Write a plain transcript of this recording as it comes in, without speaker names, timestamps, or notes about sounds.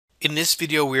In this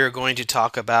video, we are going to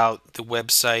talk about the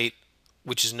website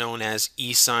which is known as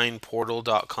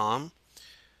eSignPortal.com.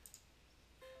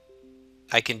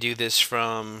 I can do this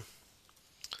from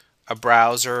a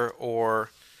browser or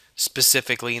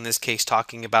specifically in this case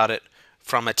talking about it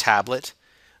from a tablet.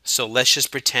 So let's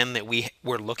just pretend that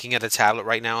we're looking at a tablet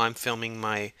right now. I'm filming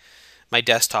my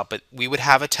desktop, but we would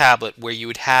have a tablet where you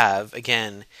would have,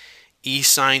 again,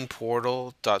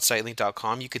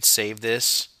 eSignPortal.SiteLink.com. You could save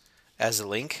this as a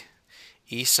link.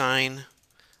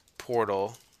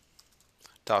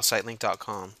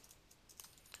 eSignPortal.SiteLink.com.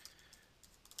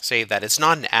 Save that. It's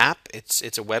not an app, it's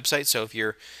a website, so if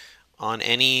you're on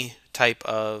any type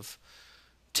of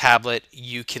tablet,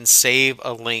 you can save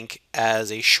a link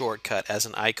as a shortcut, as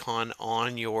an icon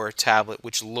on your tablet,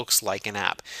 which looks like an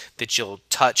app that you'll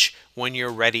touch when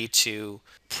you're ready to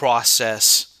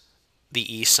process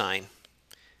the e-sign.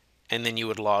 And then you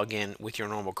would log in with your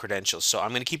normal credentials. So I'm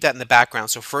going to keep that in the background.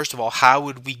 So first of all, how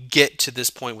would we get to this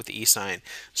point with the e-sign?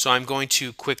 So I'm going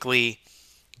to quickly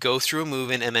go through a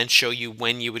move-in and then show you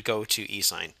when you would go to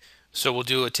eSign. So we'll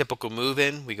do a typical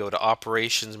move-in. We go to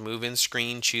Operations Move-In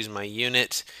screen, choose My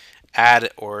Unit, add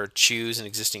or choose an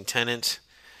existing tenant,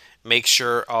 make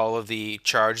sure all of the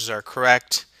charges are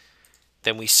correct,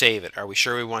 then we save it. Are we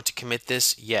sure we want to commit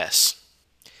this? Yes.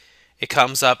 It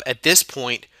comes up at this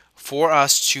point for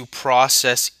us to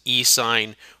process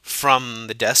eSign from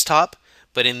the desktop,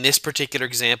 but in this particular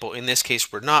example, in this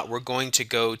case we're not. We're going to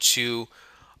go to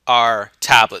our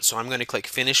tablet. So I'm going to click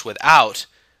Finish Without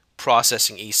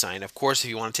Processing eSign. Of course, if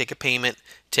you want to take a payment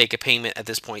at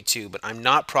this point too, but I'm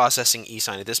not processing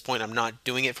eSign at this point. I'm not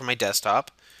doing it for my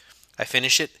desktop. I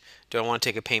finish it. Do I want to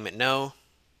take a payment? No.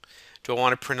 Do I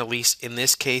want to print a lease? In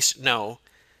this case, no.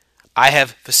 I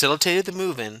have facilitated the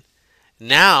move-in.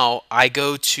 Now I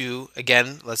go to,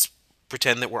 again, let's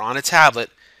pretend that we're on a tablet.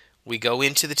 We go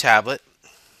into the tablet.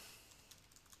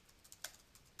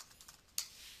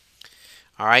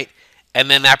 All right.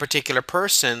 And then that particular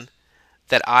person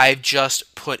that I've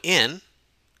just put in,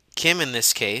 Kim in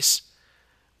this case,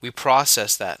 we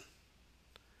process that.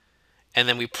 And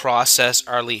then we process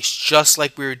our lease. Just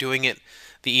like we were doing it,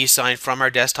 the e-sign from our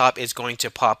desktop is going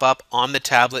to pop up on the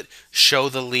tablet, show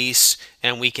the lease,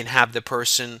 and we can have the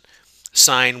person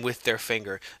sign with their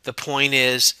finger. The point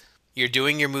is, you're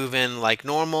doing your move-in like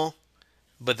normal,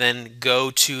 but then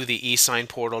go to the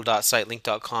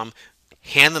eSignPortal.SiteLink.com,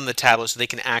 hand them the tablet so they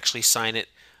can actually sign it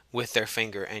with their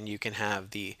finger, and you can have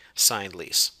the signed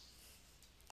lease.